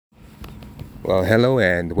Well, hello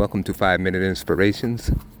and welcome to 5 Minute Inspirations.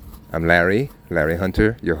 I'm Larry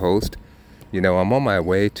Hunter, your host. I'm on my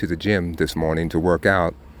way to the gym this morning to work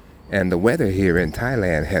out, and the weather here in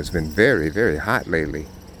Thailand has been very, very hot lately.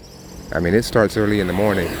 It starts early in the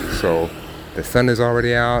morning, so the sun is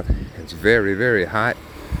already out. It's very, very hot.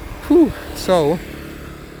 Whew. So,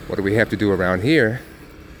 what do we have to do around here?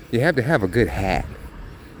 You have to have a good hat.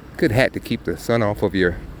 Good hat to keep the sun off of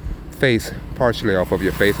your face, partially off of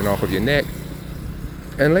your face and off of your neck.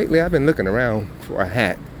 And lately I've been looking around for a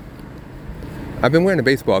hat. I've been wearing a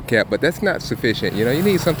baseball cap, but that's not sufficient. You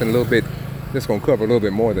need something a little bit that's going to cover a little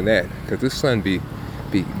bit more than that, because this sun be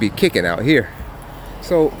kicking out here.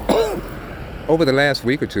 So over the last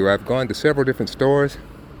week or two, I've gone to several different stores,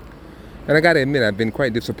 and I got to admit I've been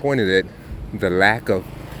quite disappointed at the lack of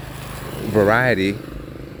variety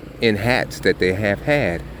in hats that they have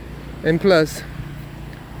had. And plus,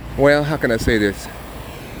 well, how can I say this?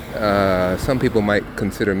 Some people might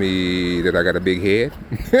consider me that I got a big head.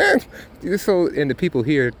 And the people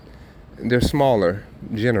here, they're smaller.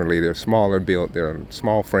 Generally, they're smaller built. They're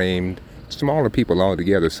small framed, smaller people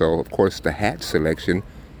altogether. So, of course, the hat selection,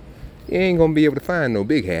 you ain't going to be able to find no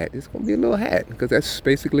big hat. It's going to be a little hat, because that's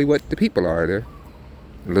basically what the people are. They're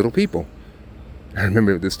little people. I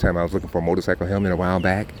remember this time I was looking for a motorcycle helmet a while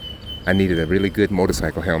back. I needed a really good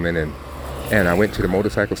motorcycle helmet, and I went to the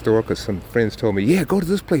motorcycle store because some friends told me, yeah, go to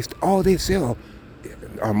this place. All they sell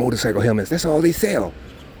are motorcycle helmets. That's all they sell.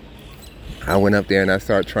 I went up there and I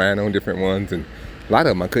started trying on different ones, and a lot of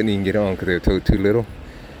them I couldn't even get on because they were too little.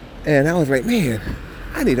 And I was like, man,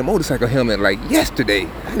 I need a motorcycle helmet like yesterday.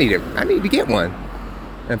 I need to get one.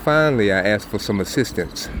 And finally I asked for some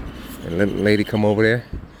assistance. And a little lady come over there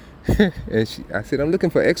and I said, I'm looking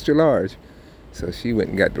for extra large. So she went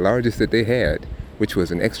and got the largest that they had, which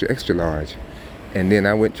was an extra, extra large. And then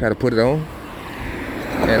I went try to put it on,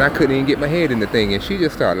 and I couldn't even get my head in the thing. And she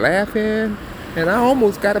just started laughing, and I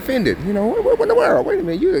almost got offended. What in the world? Wait a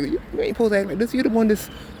minute, you ain't supposed to act like this. You're the one that's,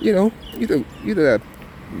 you're the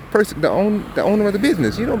person, the owner of the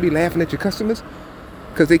business. You don't be laughing at your customers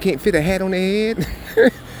because they can't fit a hat on their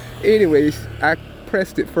head. Anyways, I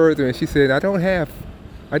pressed it further, and she said, I don't have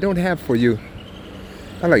for you.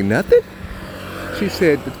 I'm like, nothing? She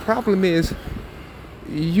said, the problem is,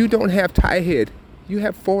 you don't have Thai head. You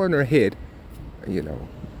have foreigner head.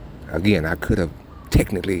 Again, I could have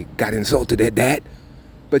technically got insulted at that.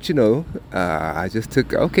 But, I just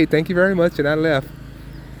took, okay, thank you very much, and I left.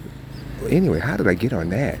 Anyway, how did I get on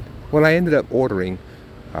that? Well, I ended up ordering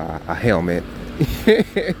a helmet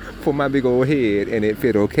for my big old head, and it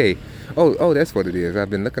fit okay. Oh, that's what it is. I've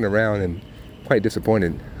been looking around and quite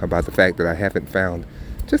disappointed about the fact that I haven't found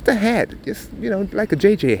just a hat, like a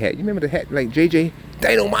JJ hat. You remember the hat like JJ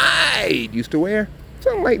Dynamite used to wear?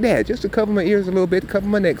 Something like that, just to cover my ears a little bit, cover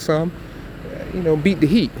my neck some, beat the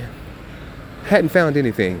heat. Hadn't found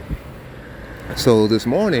anything. So this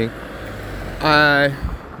morning, I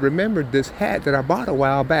remembered this hat that I bought a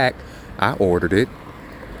while back. I ordered it.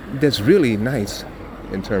 That's really nice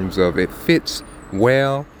in terms of it fits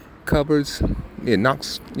well, covers, it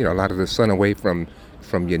knocks, a lot of the sun away from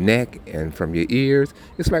your neck and from your ears.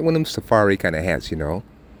 It's like one of them safari kind of hats, and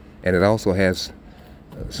it also has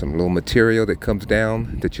some little material that comes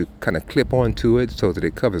down that you kind of clip onto it so that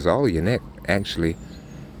it covers all of your neck, actually.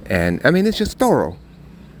 And it's just thorough.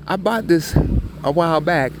 I bought this a while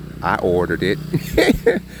back. I ordered it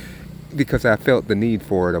because I felt the need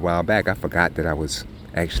for it a while back. I forgot that I was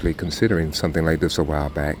actually considering something like this a while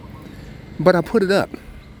back, but I put it up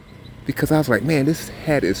because I was like, man, this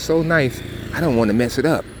hat is so nice, I don't want to mess it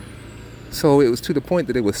up. So it was to the point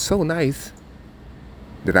that it was so nice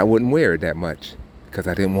that I wouldn't wear it that much because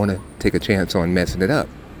I didn't want to take a chance on messing it up.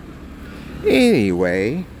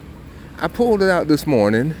 Anyway, I pulled it out this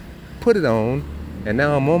morning, put it on, and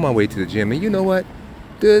now I'm on my way to the gym. And you know what?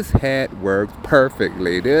 This hat works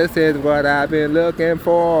perfectly. This is what I've been looking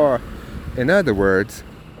for. In other words,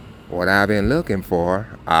 what I've been looking for,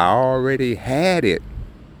 I already had it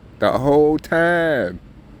the whole time.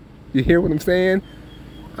 You hear what I'm saying?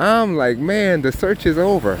 I'm like, man, the search is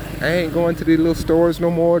over. I ain't going to the little stores no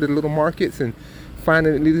more, the little markets, and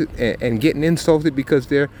finding and getting insulted because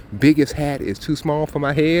their biggest hat is too small for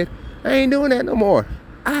my head. I ain't doing that no more.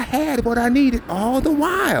 I had what I needed all the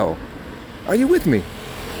while. Are you with me?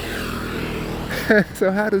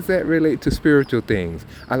 So how does that relate to spiritual things?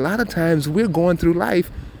 A lot of times we're going through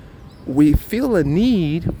life, we feel a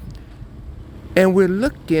need, and we're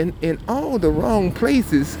looking in all the wrong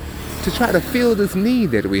places to try to fill this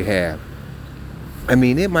need that we have.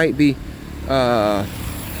 It might be, a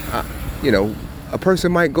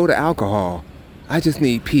person might go to alcohol. I just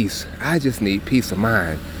need peace. I just need peace of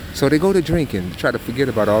mind. So they go to drinking to try to forget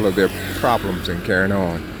about all of their problems and carrying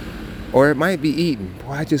on. Or it might be eating.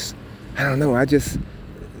 Boy, I don't know, I just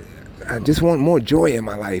want more joy in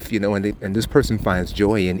my life, and this person finds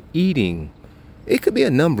joy in eating. It could be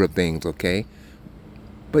a number of things, okay?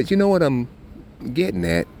 But you know what I'm getting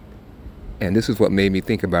at? And this is what made me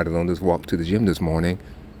think about it on this walk to the gym this morning.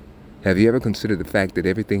 Have you ever considered the fact that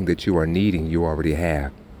everything that you are needing, you already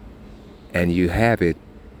have? And you have it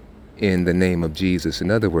in the name of Jesus. In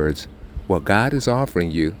other words, what God is offering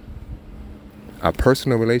you, a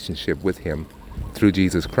personal relationship with Him through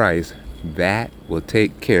Jesus Christ, that will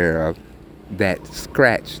take care of that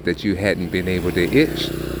scratch that you hadn't been able to itch.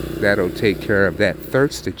 That'll take care of that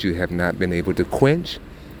thirst that you have not been able to quench.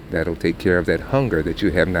 That'll take care of that hunger that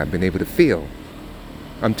you have not been able to fill.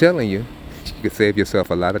 I'm telling you, you could save yourself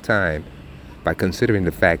a lot of time by considering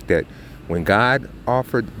the fact that when God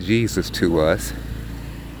offered Jesus to us,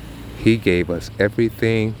 He gave us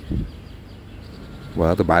everything.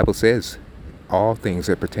 Well, the Bible says all things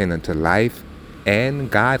that pertain unto life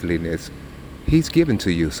and godliness, He's given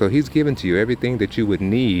to you. So He's given to you everything that you would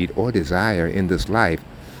need or desire in this life.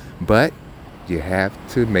 But you have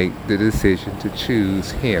to make the decision to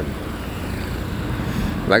choose Him.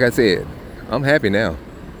 Like I said, I'm happy now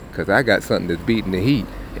because I got something that's beating the heat.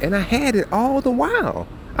 And I had it all the while.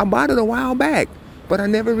 I bought it a while back, but I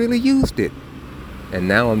never really used it. And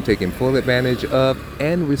now I'm taking full advantage of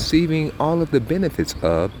and receiving all of the benefits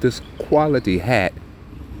of this quality hat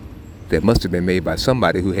that must have been made by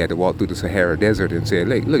somebody who had to walk through the Sahara Desert and said,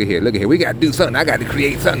 "Look at here, we got to do something. I got to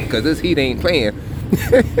create something because this heat ain't playing."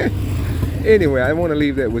 Anyway, I want to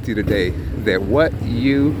leave that with you today, that what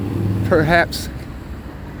you perhaps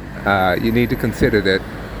you need to consider, that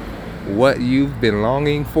what you've been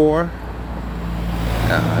longing for,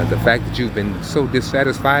 the fact that you've been so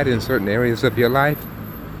dissatisfied in certain areas of your life,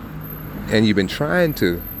 and you've been trying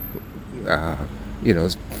to,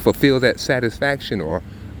 fulfill that satisfaction, or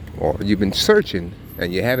you've been searching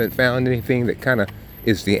and you haven't found anything that kind of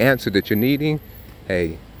is the answer that you're needing.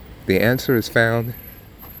 Hey, the answer is found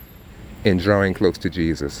in drawing close to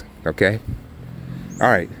Jesus, okay?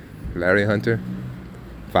 All right, Larry Hunter,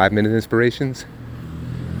 5-Minute Inspirations.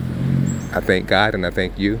 I thank God and I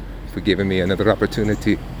thank you for giving me another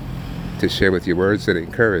opportunity to share with you words that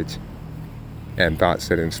encourage and thoughts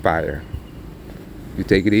that inspire. You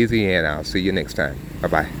take it easy, and I'll see you next time.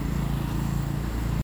 Bye-bye.